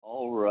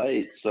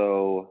right.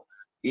 So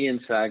Ian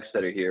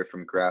Sagstetter here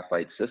from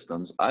Graphite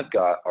Systems. I've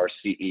got our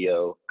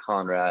CEO,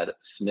 Conrad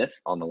Smith,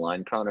 on the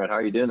line. Conrad, how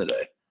are you doing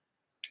today?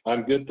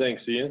 I'm good,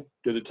 thanks, Ian.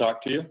 Good to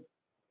talk to you.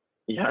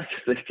 Yeah,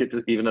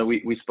 even though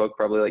we spoke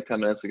probably like 10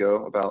 minutes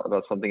ago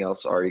about something else,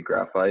 already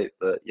graphite,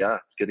 but yeah,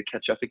 it's good to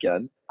catch up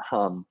again.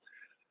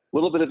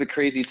 Little bit of a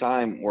crazy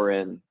time we're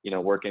in,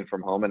 working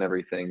from home and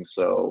everything.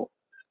 So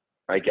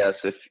I guess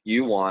if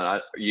you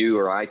want, you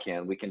or I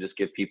can, we can just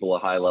give people a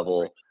high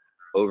level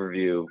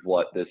overview of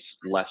what this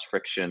less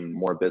friction,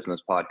 more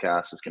business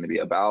podcast is going to be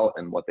about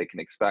and what they can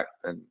expect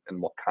and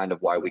what kind of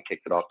why we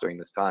kicked it off during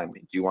this time. Do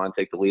you want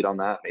to take the lead on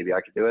that? Maybe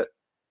I could do it.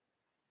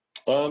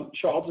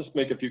 Sure. I'll just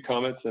make a few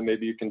comments and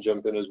maybe you can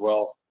jump in as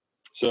well.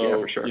 So,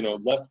 yeah, for sure.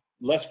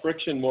 Less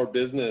friction, more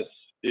business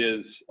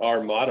is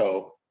our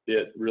motto.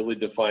 It really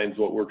defines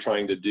what we're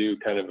trying to do,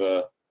 kind of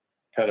a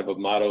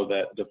motto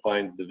that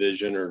defines the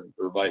vision or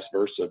vice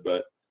versa.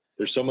 But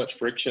there's so much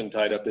friction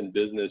tied up in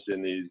business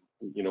in these,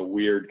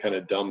 weird kind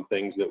of dumb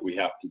things that we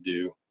have to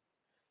do.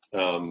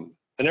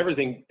 And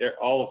everything,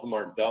 all of them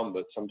aren't dumb,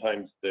 but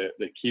sometimes the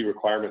key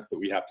requirements that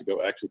we have to go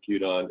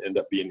execute on end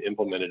up being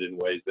implemented in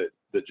ways that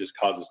just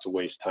cause us to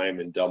waste time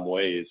in dumb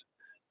ways.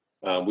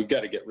 We've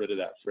got to get rid of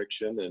that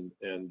friction,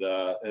 and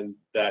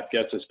that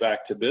gets us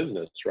back to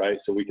business, right?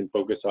 So we can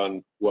focus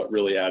on what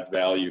really adds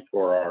value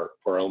for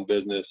our own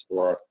business,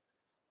 for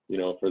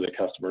the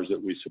customers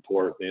that we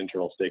support, the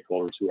internal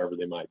stakeholders, whoever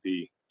they might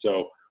be.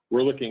 So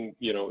we're looking,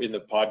 in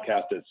the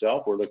podcast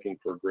itself, we're looking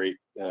for great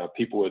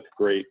people with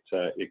great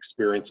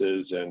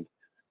experiences and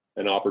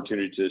an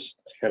opportunity to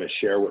kind of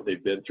share what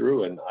they've been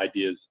through and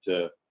ideas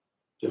to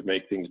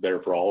make things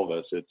better for all of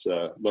us. It's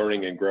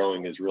learning and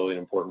growing is really an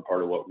important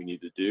part of what we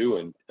need to do.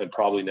 And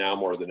probably now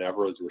more than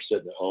ever, as we're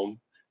sitting at home,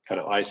 kind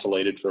of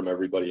isolated from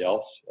everybody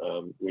else,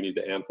 we need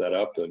to amp that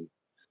up and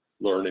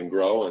learn and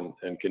grow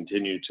and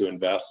continue to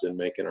invest in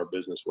making our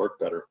business work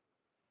better.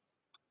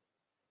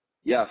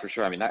 Yeah, for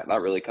sure. I mean, that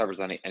really covers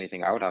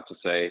anything I would have to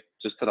say.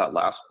 Just to that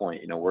last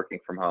point, working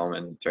from home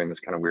and during this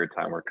kind of weird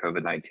time where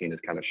COVID-19 has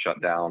kind of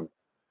shut down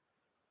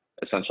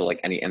essentially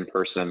like any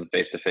in-person,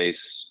 face-to-face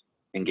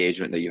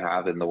engagement that you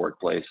have in the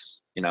workplace.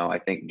 I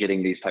think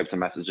getting these types of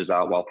messages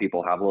out while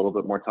people have a little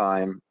bit more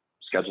time,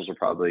 schedules are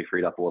probably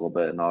freed up a little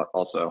bit. And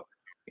also,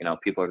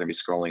 people are going to be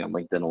scrolling on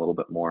LinkedIn a little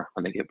bit more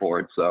when they get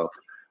bored. So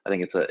I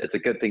think it's a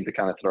good thing to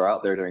kind of throw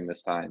out there during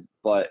this time.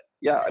 But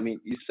yeah, I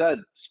mean, you said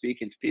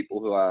speaking to people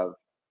who have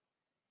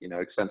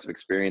extensive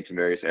experience in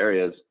various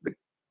areas. The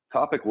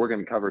topic we're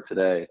going to cover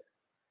today,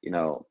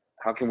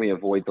 how can we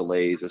avoid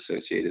delays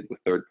associated with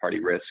third-party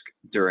risk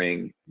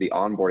during the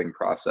onboarding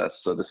process?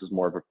 So this is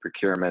more of a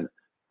procurement,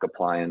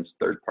 compliance,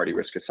 third-party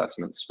risk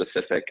assessment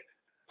specific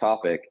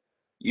topic.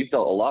 You've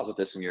dealt a lot with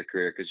this in your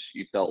career because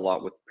you've dealt a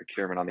lot with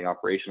procurement on the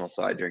operational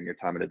side during your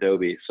time at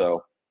Adobe.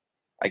 So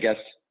I guess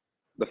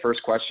the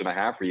first question I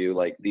have for you,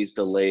 like these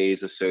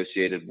delays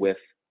associated with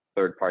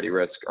third-party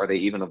risk, are they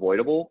even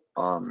avoidable?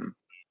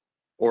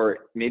 Or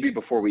maybe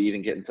before we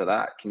even get into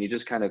that, can you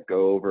just kind of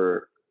go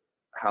over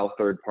how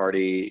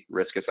third-party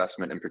risk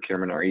assessment and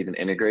procurement are even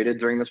integrated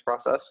during this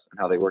process and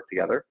how they work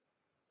together?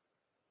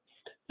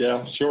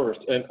 Yeah, sure.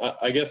 And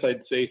I guess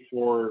I'd say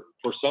for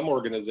some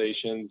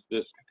organizations,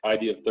 this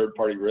idea of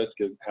third-party risk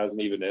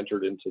hasn't even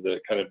entered into the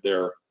kind of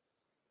their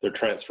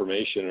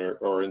transformation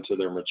or into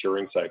their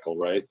maturing cycle,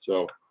 right?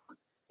 So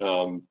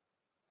those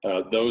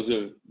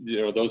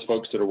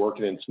folks that are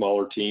working in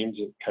smaller teams,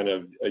 kind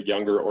of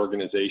younger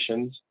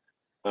organizations,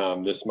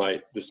 this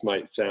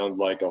might sound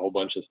like a whole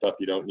bunch of stuff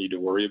you don't need to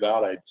worry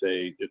about. I'd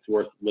say it's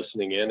worth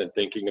listening in and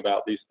thinking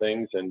about these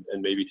things and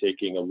maybe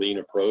taking a lean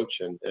approach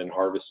and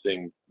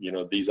harvesting,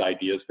 these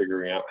ideas,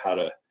 figuring out how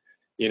to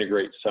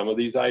integrate some of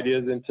these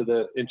ideas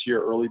into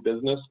your early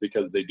business,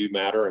 because they do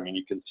matter. I mean,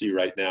 you can see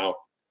right now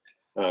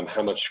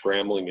how much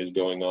scrambling is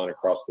going on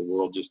across the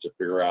world just to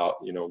figure out,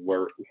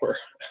 where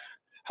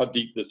how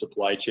deep the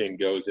supply chain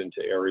goes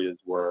into areas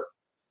where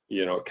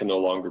it can no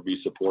longer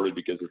be supported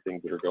because of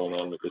things that are going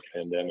on with this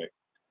pandemic.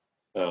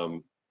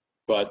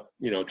 But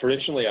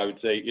traditionally, I would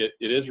say it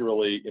is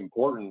really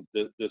important.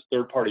 This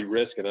third-party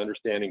risk and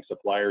understanding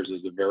suppliers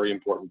is a very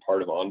important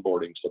part of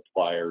onboarding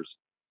suppliers.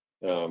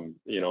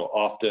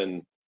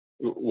 Often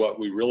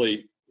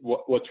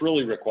what's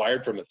really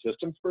required from a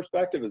systems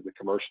perspective is the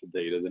commercial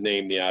data, the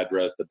name, the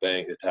address, the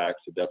bank, the tax,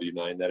 the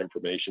W-9, that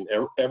information.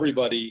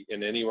 Everybody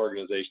in any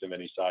organization of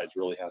any size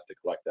really has to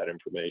collect that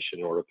information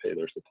in order to pay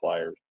their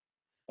suppliers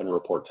and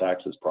report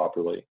taxes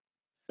properly.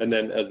 And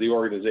then as the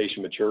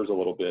organization matures a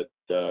little bit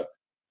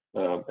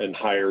and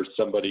hires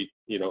somebody,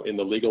 in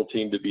the legal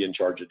team to be in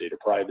charge of data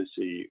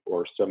privacy,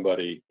 or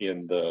somebody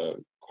in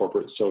the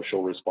corporate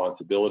social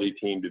responsibility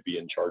team to be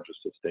in charge of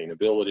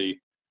sustainability,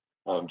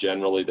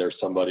 generally there's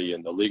somebody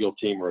in the legal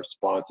team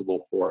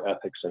responsible for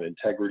ethics and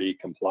integrity,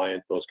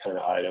 compliance, those kind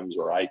of items,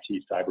 or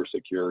IT,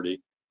 cybersecurity.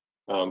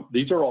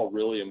 These are all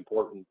really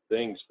important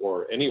things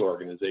for any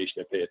organization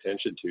to pay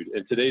attention to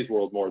in today's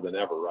world more than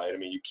ever, right? I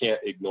mean, you can't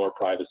ignore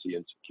privacy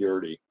and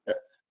security.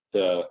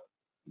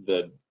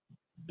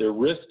 The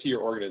risk to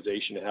your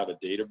organization to have a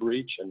data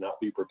breach and not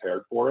be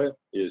prepared for it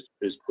is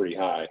pretty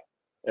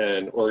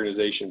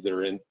organizations that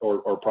are in,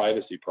 or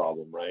privacy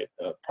problem, right?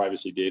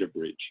 Privacy data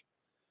breach.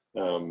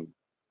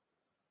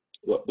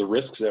 The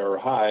risks there are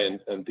high,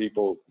 and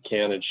people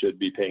can and should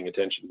be paying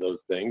attention to those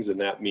things. And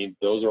that means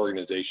those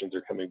organizations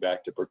are coming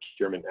back to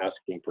procurement,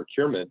 asking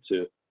procurement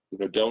to,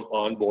 don't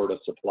onboard a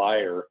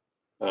supplier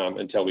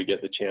until we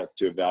get the chance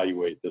to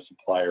evaluate the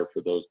supplier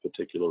for those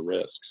particular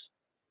risks.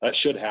 That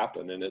should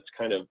happen, and it's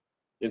kind of,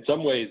 in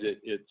some ways,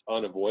 it's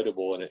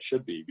unavoidable, and it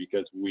should be,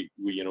 because we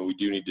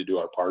do need to do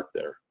our part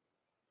there.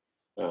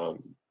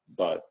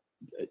 But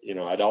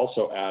I'd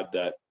also add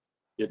that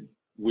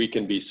we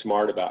can be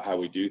smart about how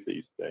we do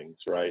these things,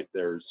 right?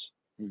 There's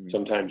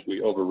sometimes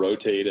we over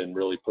rotate and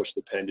really push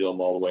the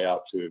pendulum all the way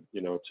out to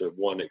to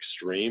one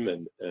extreme,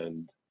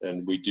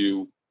 and we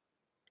do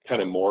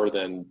kind of more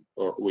than,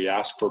 or we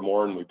ask for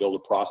more, and we build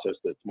a process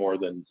that's more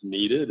than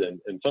needed, and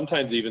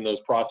sometimes even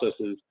those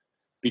processes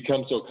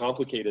become so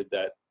complicated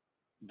that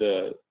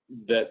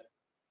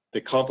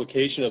the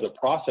complication of the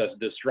process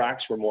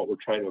distracts from what we're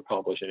trying to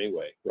accomplish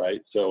anyway, right?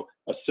 So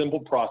a simple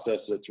process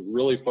that's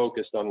really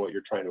focused on what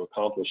you're trying to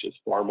accomplish is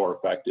far more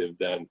effective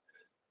than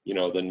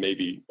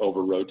maybe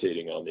over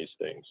rotating on these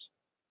things.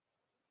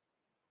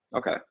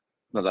 Okay,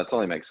 no, that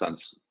totally makes sense.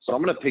 So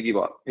I'm going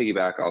to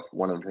piggyback off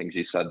one of the things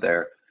you said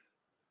there.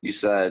 You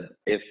said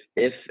if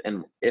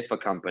a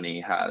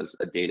company has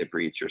a data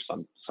breach or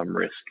some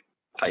risk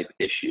type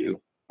issue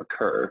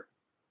occur,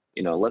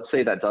 let's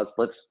say that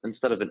let's,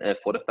 instead of an if,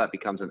 what if that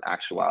becomes an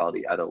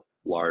actuality at a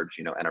large,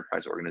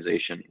 enterprise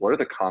organization? What are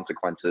the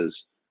consequences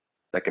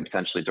that could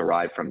potentially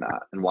derive from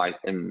that?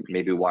 And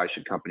maybe why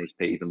should companies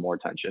pay even more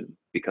attention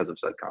because of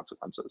said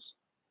consequences?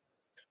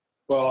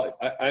 Well,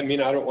 I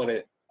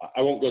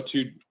won't go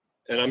too,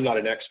 and I'm not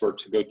an expert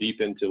to go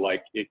deep into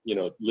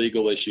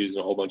legal issues and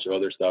a whole bunch of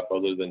other stuff,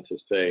 other than to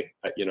say,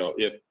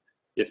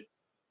 if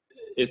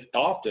it's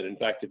often, in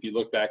fact, if you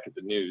look back at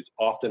the news,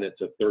 often it's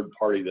a third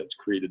party that's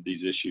created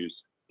these issues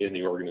in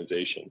the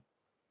organization,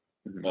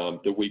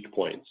 the weak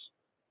points.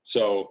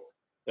 So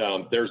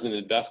there's an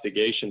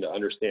investigation to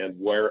understand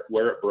where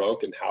it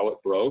broke and how it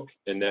broke,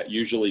 and that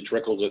usually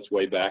trickles its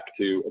way back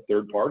to a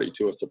third party,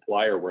 to a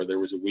supplier where there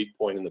was a weak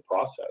point in the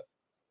process.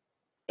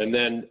 And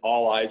then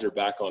all eyes are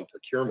back on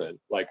procurement.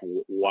 Like,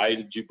 why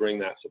did you bring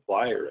that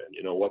supplier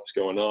in? What's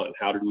going on?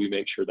 How did we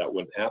make sure that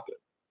wouldn't happen?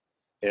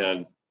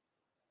 And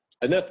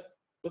that's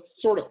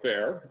sort of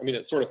fair. I mean,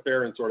 it's sort of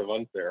fair and sort of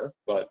unfair,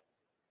 but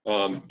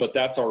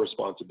that's our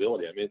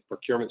responsibility. I mean, it's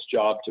procurement's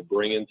job to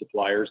bring in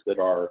suppliers that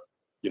are,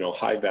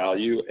 high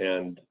value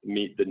and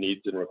meet the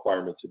needs and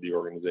requirements of the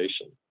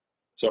organization.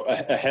 So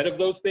ahead of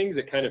those things,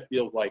 it kind of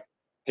feels like,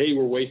 hey,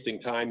 we're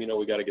wasting time.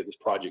 We got to get this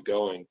project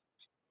going.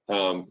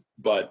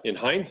 But in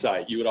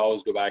hindsight, you would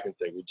always go back and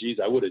say, well, geez,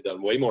 I would have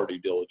done way more due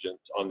diligence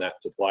on that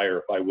supplier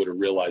if I would have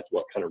realized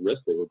what kind of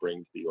risk they were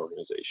bringing to the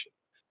organization.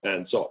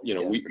 And so,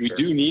 we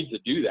do need to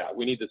do that.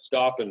 We need to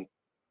stop and,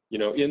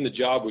 in the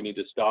job, we need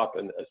to stop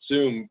and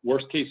assume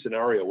worst case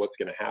scenario, what's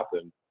going to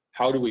happen.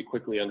 How do we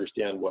quickly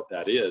understand what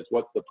that is?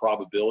 What's the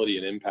probability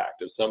and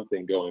impact of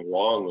something going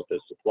wrong with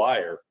this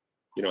supplier?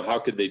 How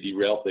could they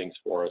derail things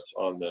for us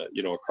on the,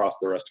 across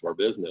the rest of our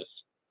business?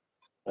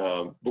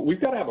 But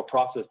we've got to have a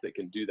process that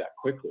can do that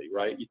quickly,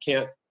 right?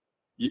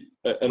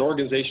 An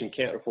organization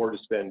can't afford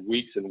to spend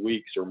weeks and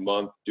weeks or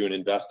months doing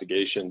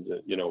investigations.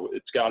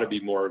 It's got to be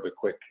more of a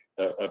quick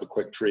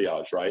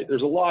triage, right?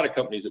 There's a lot of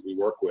companies that we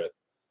work with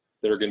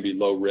that are going to be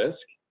low risk,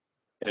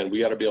 and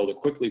we got to be able to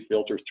quickly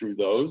filter through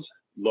those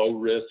low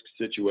risk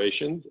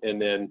situations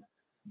and then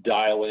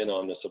dial in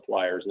on the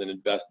suppliers and then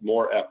invest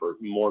more effort,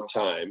 more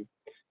time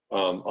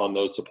on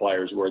those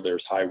suppliers where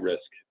there's high risk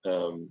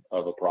of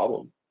a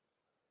problem.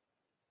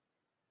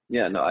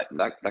 Yeah, no,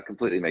 that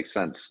completely makes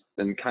sense.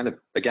 And kind of,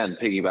 again,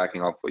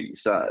 piggybacking off what you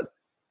said,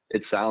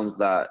 it sounds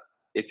that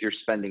if you're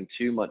spending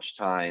too much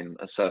time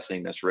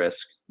assessing this risk,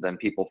 then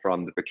people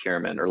from the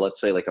procurement, or let's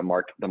say like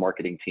the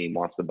marketing team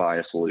wants to buy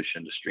a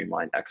solution to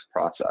streamline X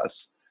process,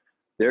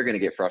 they're going to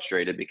get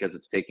frustrated because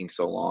it's taking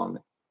so long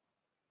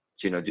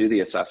to do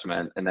the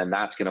assessment, and then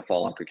that's going to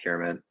fall on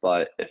procurement.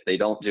 But if they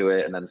don't do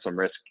it and then some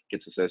risk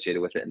gets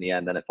associated with it in the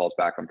end, then it falls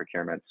back on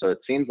procurement. So it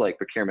seems like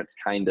procurement's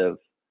kind of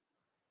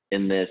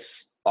in this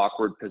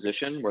awkward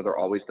position where they're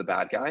always the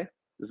bad guy.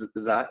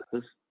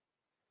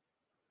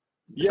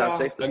 Yeah,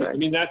 I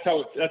mean that's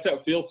how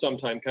it feels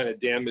sometimes. Kind of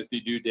damned if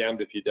you do,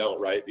 damned if you don't,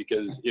 right?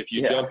 Because if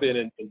you jump in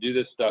and do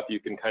this stuff, you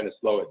can kind of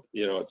slow it.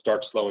 It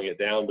starts slowing it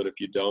down. But if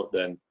you don't,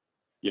 then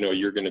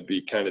you're going to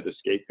be kind of the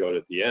scapegoat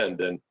at the end.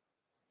 And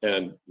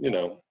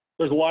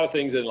there's a lot of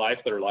things in life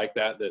that are like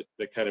that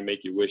kind of make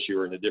you wish you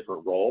were in a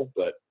different role.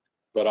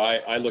 But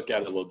I look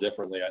at it a little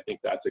differently. I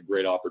think that's a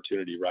great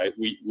opportunity, right?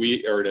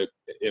 We are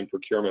in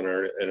procurement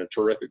are in a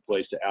terrific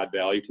place to add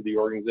value to the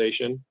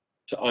organization,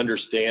 to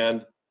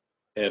understand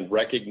and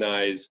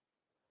recognize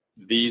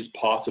these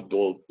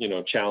possible,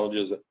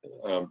 challenges,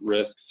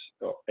 risks,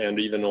 and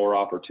even or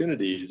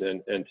opportunities,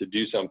 and to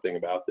do something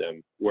about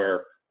them,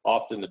 where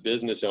often the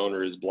business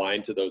owner is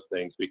blind to those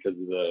things because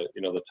of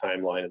the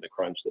timeline and the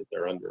crunch that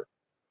they're under.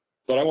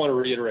 But I want to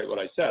reiterate what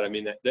I said. I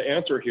mean, the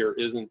answer here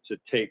isn't to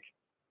take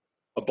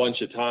a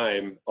bunch of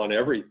time on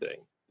everything.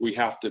 You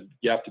have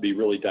to be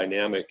really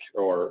dynamic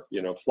or,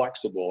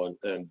 flexible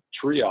and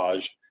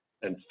triage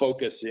and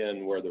focus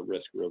in where the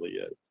risk really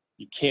is.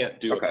 You can't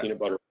do a peanut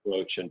butter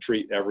approach and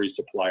treat every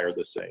supplier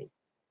the same.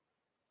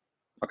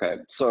 Okay,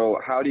 so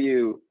how do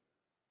you,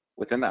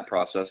 within that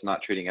process, not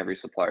treating every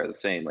supplier the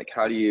same, like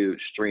how do you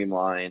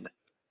streamline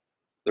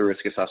the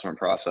risk assessment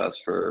process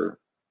for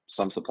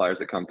some suppliers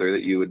that come through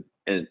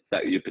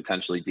that you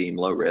potentially deem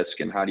low risk,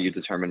 and how do you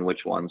determine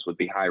which ones would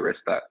be high risk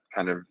that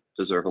kind of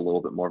deserve a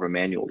little bit more of a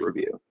manual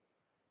review?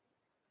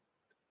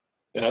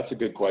 Yeah, that's a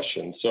good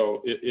question.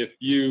 So if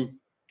you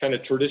kind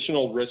of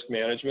traditional risk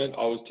management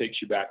always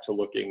takes you back to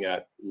looking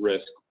at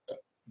risk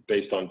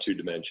based on two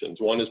dimensions.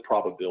 One is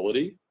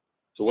probability.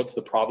 So what's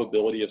the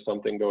probability of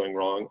something going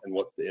wrong, and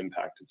what's the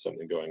impact of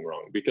something going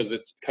wrong? Because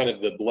it's kind of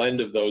the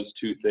blend of those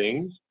two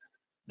things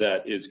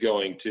that is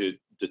going to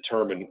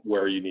determine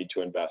where you need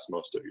to invest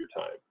most of your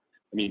time.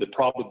 I mean, the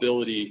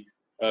probability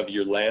of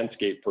your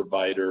landscape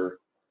provider,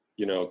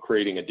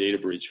 creating a data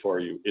breach for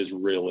you is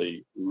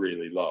really,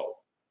 really low.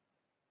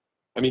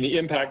 I mean, the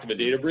impact of a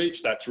data breach,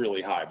 that's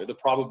really high, but the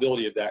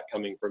probability of that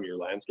coming from your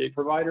landscape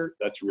provider,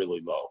 that's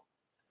really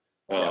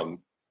low.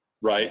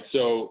 Right?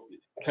 So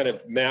kind of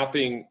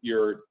mapping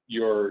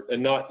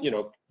and not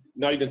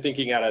even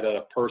thinking at it on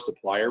a per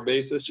supplier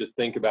basis, just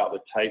think about the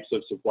types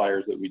of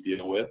suppliers that we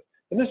deal with.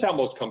 And this is how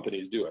most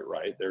companies do it,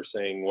 right? They're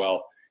saying,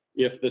 well,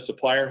 if the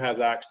supplier has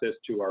access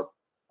to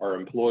our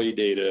employee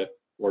data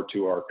or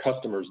to our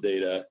customers'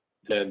 data,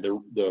 then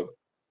the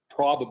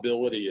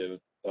probability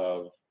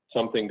of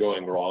something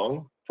going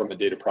wrong from a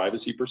data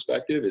privacy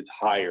perspective is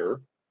high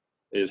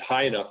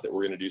enough that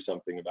we're going to do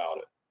something about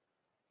it.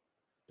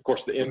 Of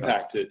course, the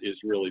impact is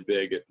really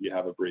big if you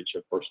have a breach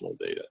of personal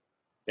data.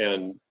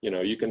 And,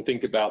 you can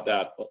think about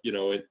that,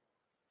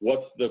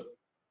 what's the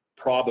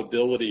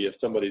probability if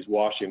somebody's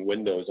washing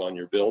windows on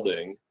your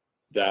building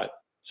that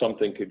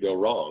something could go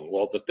wrong?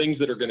 Well, the things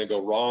that are going to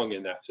go wrong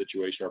in that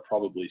situation are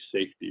probably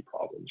safety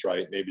problems,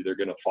 right? Maybe they're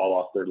going to fall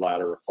off their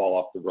ladder or fall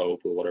off the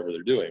rope or whatever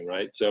they're doing,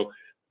 right? So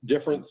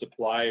different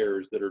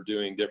suppliers that are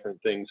doing different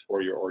things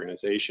for your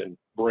organization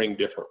bring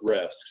different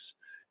risks.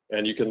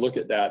 And you can look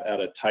at that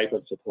at a type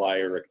of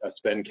supplier, a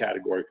spend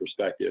category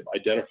perspective,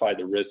 identify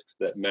the risks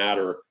that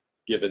matter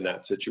given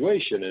that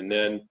situation, and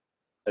then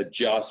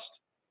adjust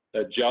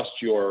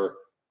your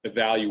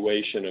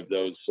evaluation of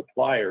those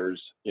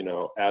suppliers,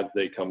 as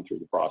they come through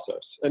the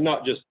process. And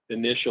not just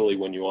initially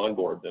when you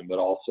onboard them, but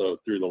also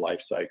through the life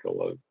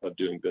cycle of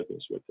doing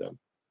business with them.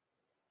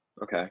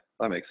 Okay,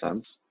 that makes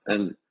sense.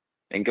 And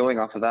going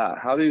off of that,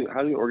 how do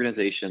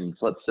organizations,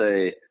 let's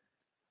say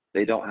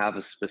they don't have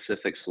a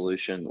specific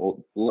solution?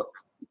 Well,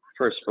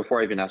 first,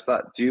 before I even ask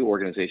that, do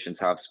organizations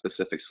have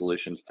specific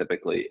solutions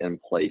typically in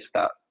place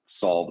that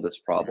solve this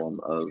problem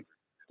of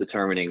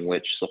determining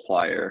which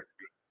supplier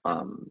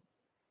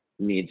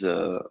needs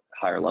a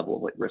higher level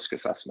of risk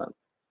assessment?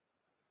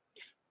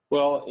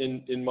 Well,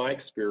 in my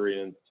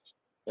experience,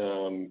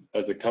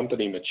 as a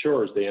company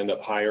matures, they end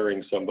up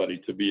hiring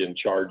somebody to be in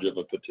charge of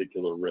a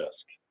particular risk,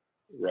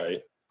 right?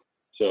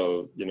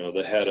 So,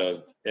 the head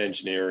of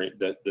engineering,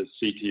 the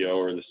CTO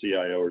or the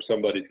CIO or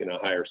somebody's going to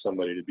hire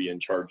somebody to be in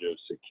charge of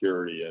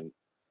security. And,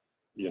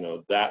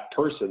 that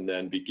person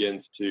then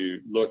begins to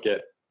look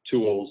at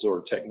tools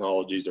or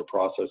technologies or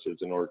processes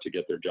in order to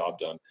get their job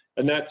done.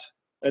 And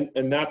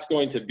that's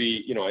going to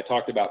be, I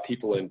talked about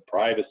people in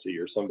privacy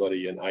or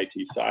somebody in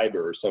IT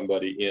cyber or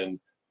somebody in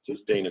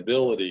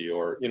sustainability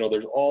or,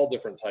 there's all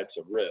different types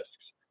of risks.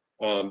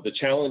 The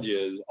challenge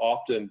is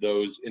often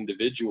those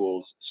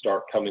individuals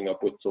start coming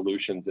up with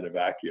solutions in a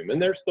vacuum.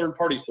 And there's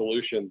third-party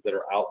solutions that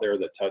are out there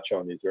that touch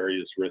on these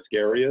various risk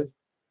areas,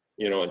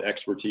 and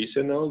expertise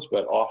in those.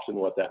 But often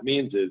what that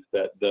means is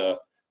that the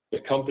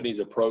company's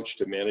approach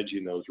to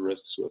managing those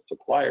risks with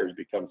suppliers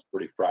becomes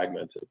pretty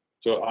fragmented.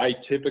 So I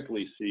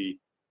typically see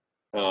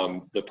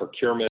the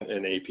procurement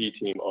and AP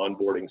team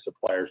onboarding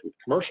suppliers with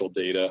commercial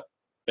data.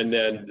 And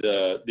then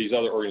these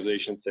other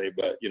organizations say,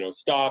 but,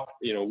 stop,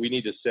 we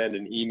need to send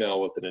an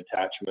email with an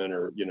attachment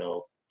or,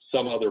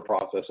 some other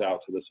process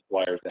out to the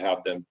suppliers to have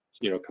them,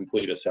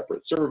 complete a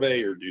separate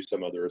survey or do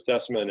some other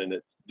assessment. And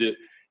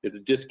it's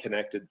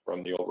disconnected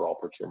from the overall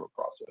procurement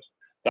process.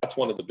 That's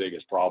one of the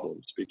biggest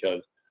problems,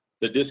 because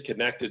the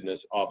disconnectedness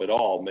of it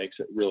all makes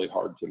it really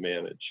hard to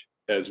manage,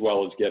 as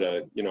well as get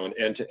an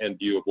end-to-end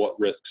view of what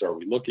risks are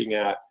we looking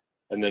at.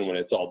 And then when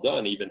it's all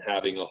done, even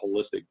having a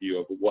holistic view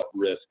of what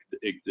risk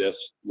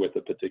exists with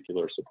a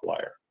particular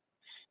supplier.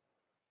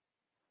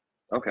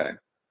 Okay.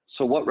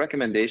 So what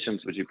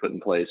recommendations would you put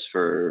in place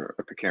for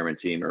a procurement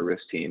team or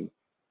risk team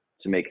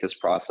to make this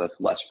process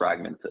less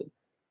fragmented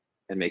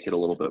and make it a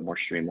little bit more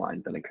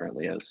streamlined than it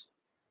currently is?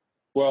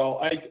 Well,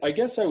 I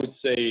guess I would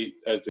say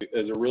as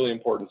a really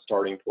important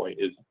starting point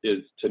is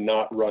to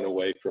not run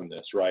away from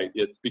this, right?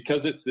 It's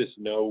because it's this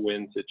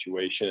no-win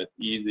situation. It's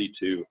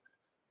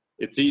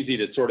easy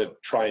to sort of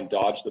try and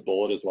dodge the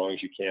bullet as long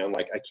as you can.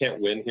 Like, I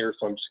can't win here,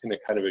 so I'm just going to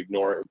kind of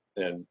ignore it,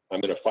 and I'm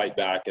going to fight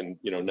back and,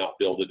 not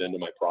build it into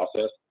my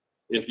process.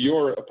 If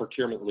you're a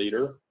procurement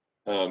leader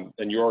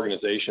and your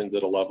organization's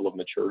at a level of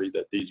maturity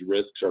that these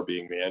risks are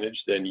being managed,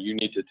 then you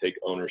need to take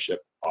ownership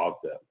of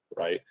them,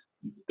 right?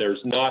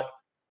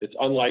 It's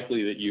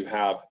unlikely that you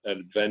have a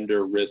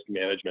vendor risk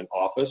management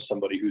office,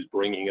 somebody who's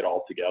bringing it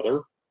all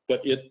together, but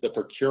it's the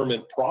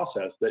procurement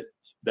process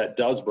that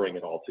does bring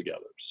it all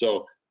together.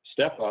 So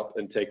step up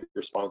and take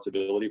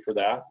responsibility for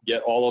that.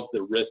 Get all of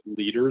the risk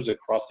leaders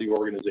across the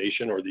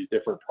organization or these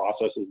different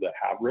processes that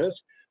have risk,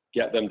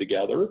 get them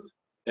together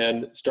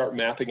and start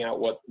mapping out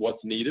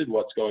what's needed,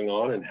 what's going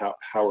on, and how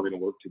we're going to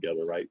work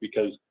together, right?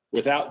 Because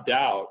without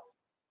doubt,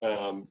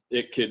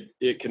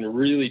 it can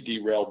really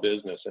derail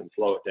business and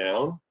slow it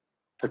down,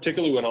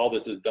 particularly when all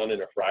this is done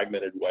in a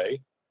fragmented way.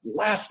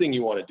 Last thing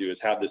you want to do is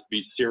have this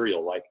be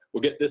serial, like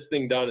we'll get this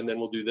thing done and then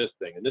we'll do this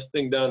thing and this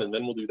thing done and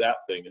then we'll do that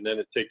thing. And then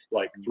it takes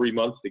like 3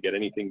 months to get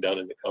anything done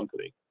in the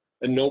company.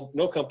 And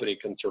no company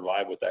can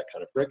survive with that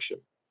kind of friction.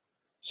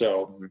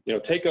 So,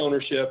 take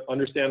ownership,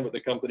 understand what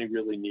the company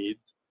really needs.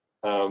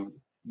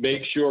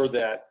 Make sure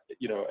that,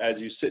 as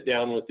you sit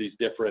down with these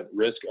different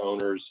risk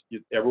owners,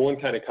 everyone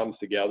kind of comes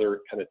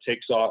together, kind of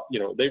takes off,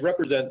 they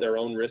represent their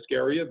own risk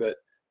area, but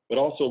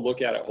also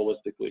look at it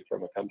holistically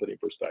from a company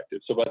perspective.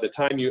 So by the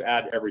time you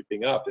add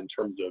everything up in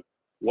terms of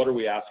what are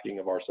we asking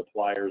of our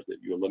suppliers, that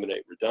you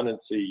eliminate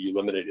redundancy, you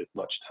eliminate as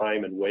much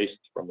time and waste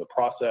from the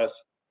process,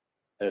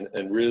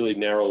 and really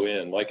narrow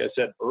in. Like I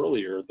said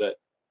earlier, that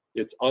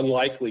it's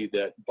unlikely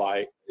that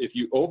if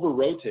you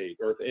over-rotate,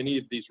 or if any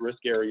of these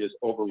risk areas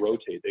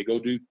over-rotate, they go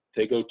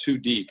too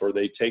deep, or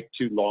they take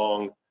too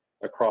long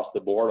across the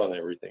board on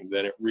everything,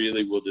 then it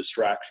really will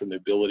distract from the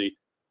ability.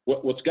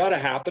 What's got to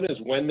happen is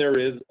when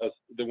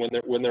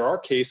there are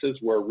cases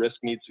where risk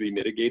needs to be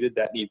mitigated,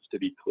 that needs to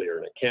be clear,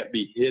 and it can't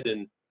be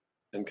hidden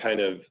and kind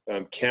of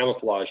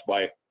camouflaged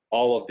by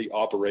all of the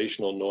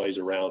operational noise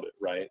around it,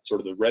 right?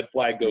 Sort of the red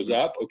flag goes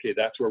up, okay,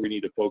 that's where we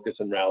need to focus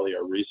and rally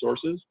our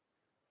resources,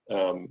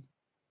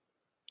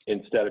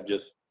 instead of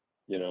just,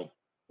 I don't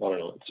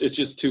know, it's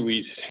just too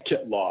easy to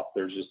get lost.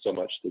 There's just so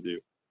much to do.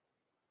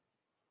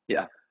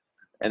 Yeah.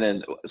 And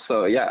then,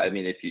 so yeah, I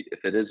mean, if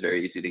it is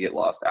very easy to get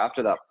lost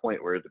after that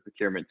point where the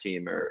procurement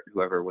team or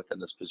whoever within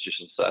this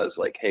position says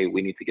like, hey,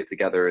 we need to get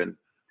together and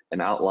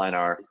outline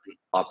our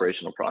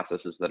operational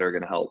processes that are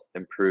going to help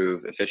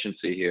improve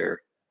efficiency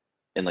here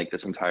in like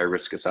this entire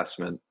risk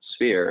assessment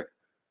sphere.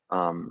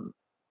 Are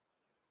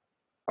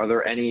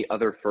there any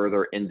other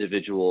further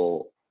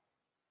individual,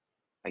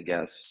 I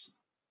guess,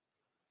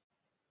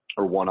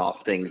 or one-off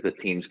things that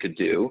teams could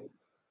do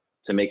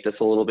to make this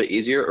a little bit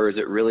easier, or is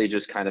it really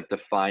just kind of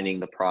defining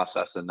the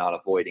process and not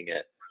avoiding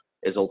it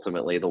is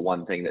ultimately the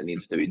one thing that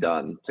needs to be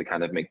done to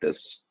kind of make this,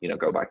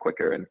 go by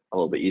quicker and a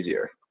little bit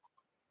easier?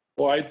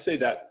 Well, I'd say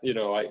that,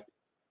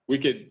 we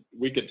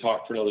could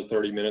talk for another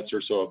 30 minutes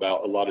or so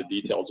about a lot of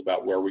details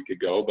about where we could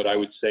go, but I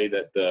would say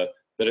that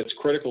it's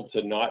critical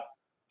to not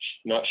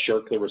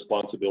shirk the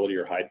responsibility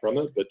or hide from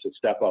it, but to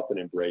step up and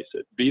embrace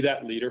it. Be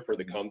that leader for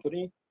the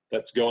company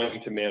that's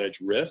going to manage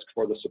risk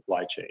for the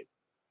supply chain,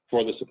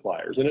 for the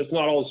suppliers. And it's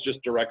not always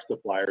just direct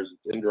suppliers,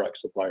 it's indirect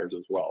suppliers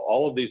as well.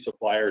 All of these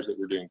suppliers that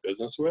we're doing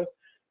business with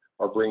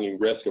are bringing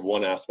risk of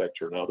one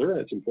aspect or another, and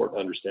it's important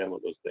to understand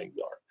what those things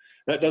are.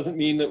 That doesn't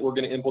mean that we're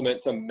going to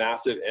implement some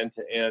massive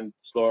end-to-end,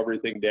 slow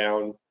everything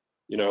down.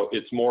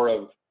 It's more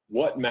of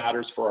what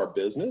matters for our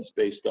business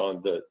based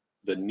on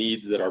the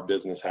needs that our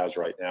business has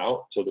right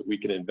now, so that we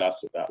can invest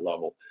at that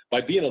level. By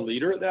being a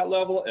leader at that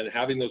level and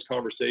having those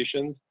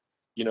conversations,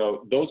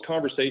 those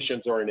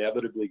conversations are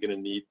inevitably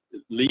going to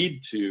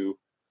lead to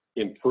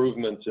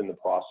improvements in the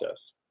process,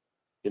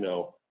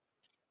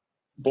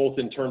 both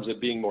in terms of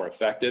being more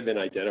effective in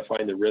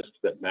identifying the risks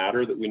that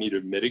matter that we need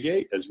to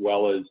mitigate, as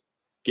well as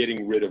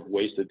getting rid of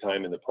wasted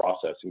time in the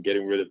process and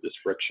getting rid of this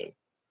friction.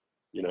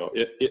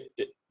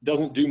 It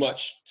doesn't do much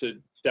to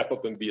step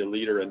up and be a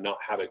leader and not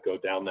have it go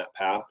down that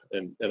path.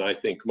 And I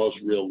think most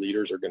real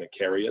leaders are going to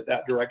carry it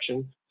that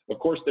direction. Of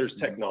course, there's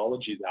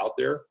technologies out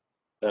there.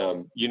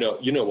 You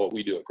know what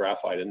we do at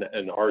Graphite,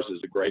 and ours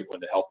is a great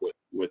one to help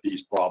with these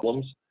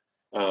problems.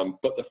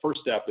 But the first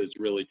step is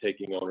really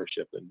taking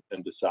ownership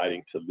and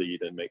deciding to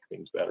lead and make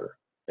things better,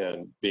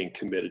 and being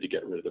committed to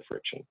get rid of the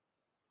friction.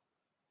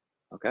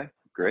 Okay,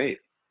 great.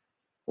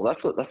 Well,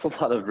 that's a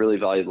lot of really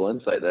valuable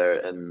insight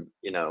there. And,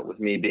 with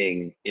me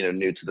being,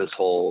 new to this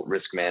whole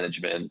risk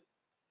management,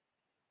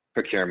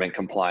 procurement,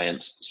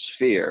 compliance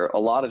sphere, a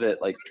lot of it,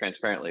 like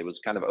transparently, was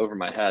kind of over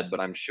my head, but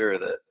I'm sure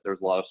that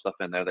there's a lot of stuff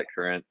in there that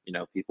current,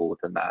 people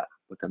within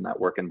that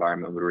work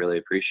environment would really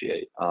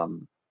appreciate.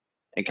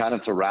 And kind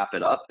of to wrap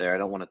it up there, I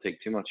don't want to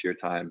take too much of your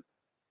time.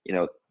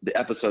 The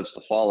episodes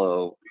to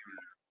follow,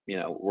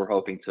 we're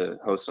hoping to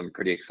host some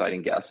pretty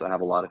exciting guests that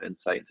have a lot of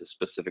insight into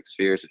specific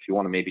spheres. If you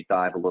want to maybe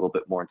dive a little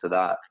bit more into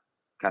that,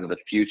 kind of the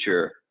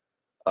future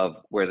of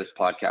where this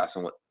podcast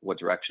and what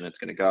direction it's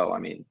going to go. I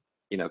mean,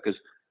 because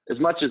as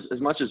much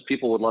as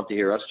people would love to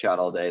hear us chat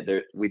all day,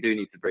 we do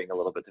need to bring a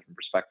little bit different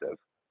perspective.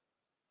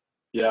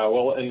 Yeah,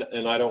 well,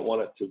 and I don't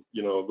want it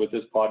to, with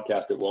this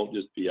podcast, it won't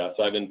just be us.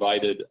 I've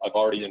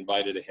already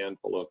invited a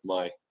handful of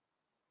my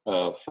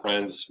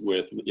friends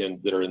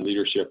that are in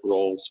leadership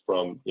roles,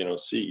 from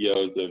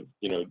CEOs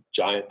of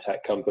giant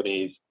tech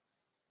companies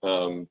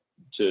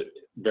to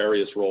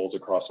various roles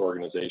across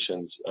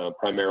organizations,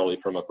 primarily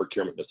from a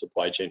procurement to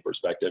supply chain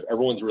perspective.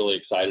 Everyone's really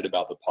excited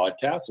about the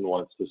podcast and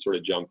wants to sort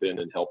of jump in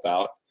and help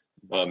out.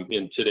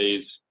 In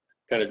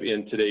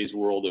today's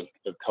world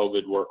of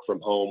COVID work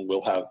from home,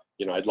 we'll have,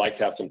 I'd like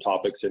to have some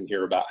topics in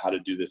here about how to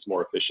do this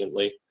more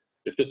efficiently.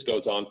 If this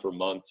goes on for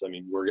months, I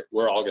mean,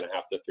 we're all going to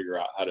have to figure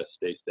out how to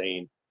stay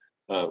sane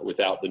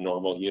without the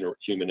normal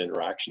human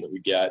interaction that we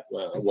get,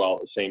 while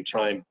at the same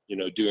time,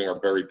 doing our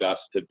very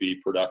best to be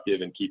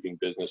productive and keeping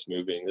business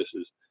moving.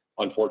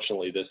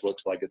 Unfortunately, this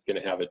looks like it's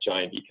going to have a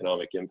giant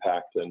economic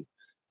impact,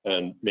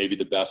 and maybe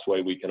the best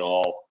way we can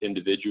all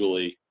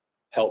individually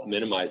help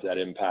minimize that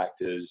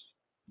impact is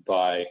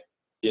by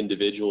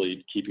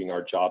individually keeping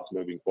our jobs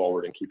moving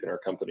forward and keeping our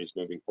companies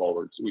moving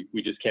forward. So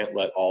we just can't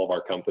let all of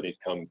our companies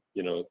come,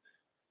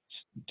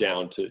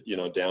 down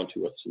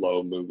to a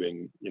slow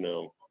moving,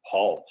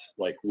 halt.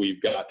 Like,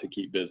 we've got to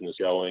keep business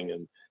going,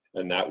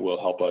 and that will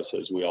help us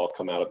as we all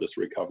come out of this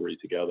recovery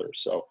together.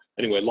 So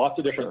anyway, lots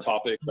of different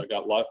topics. I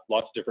got lots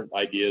of different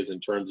ideas in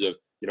terms of,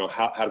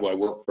 how do I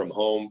work from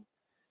home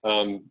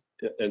and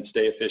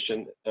stay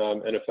efficient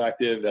and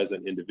effective as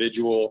an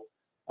individual.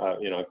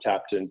 I've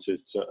tapped into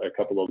a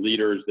couple of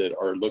leaders that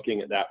are looking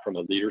at that from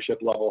a leadership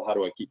level. How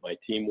do I keep my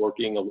team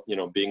working,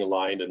 being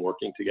aligned and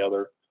working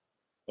together?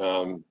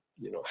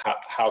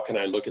 How can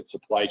I look at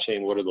supply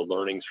chain? What are the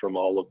learnings from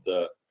all of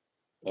the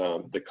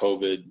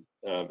COVID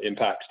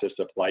impacts to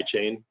supply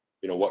chain?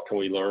 What can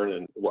we learn,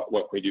 and what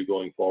can we do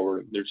going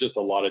forward? There's just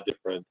a lot of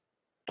different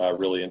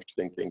really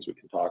interesting things we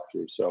can talk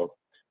through. So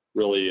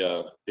really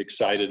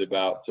excited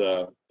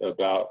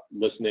about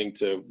listening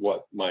to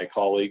what my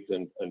colleagues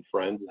and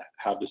friends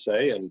have to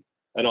say,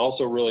 and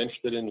also really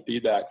interested in the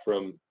feedback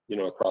from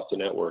across the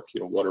network.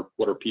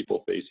 What are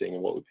people facing,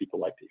 and what would people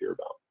like to hear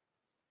about?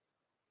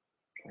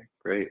 Okay,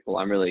 great. Well,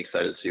 I'm really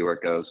excited to see where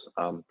it goes.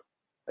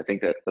 I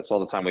think that's all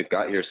the time we've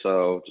got here.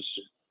 So just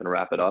going to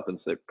wrap it up and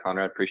say,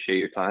 Conrad, appreciate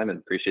your time and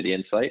appreciate the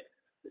insight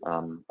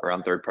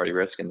around third-party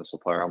risk and the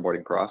supplier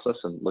onboarding process,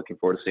 and looking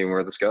forward to seeing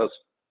where this goes.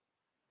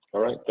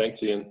 All right.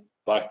 Thanks, Ian.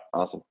 Bye.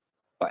 Awesome.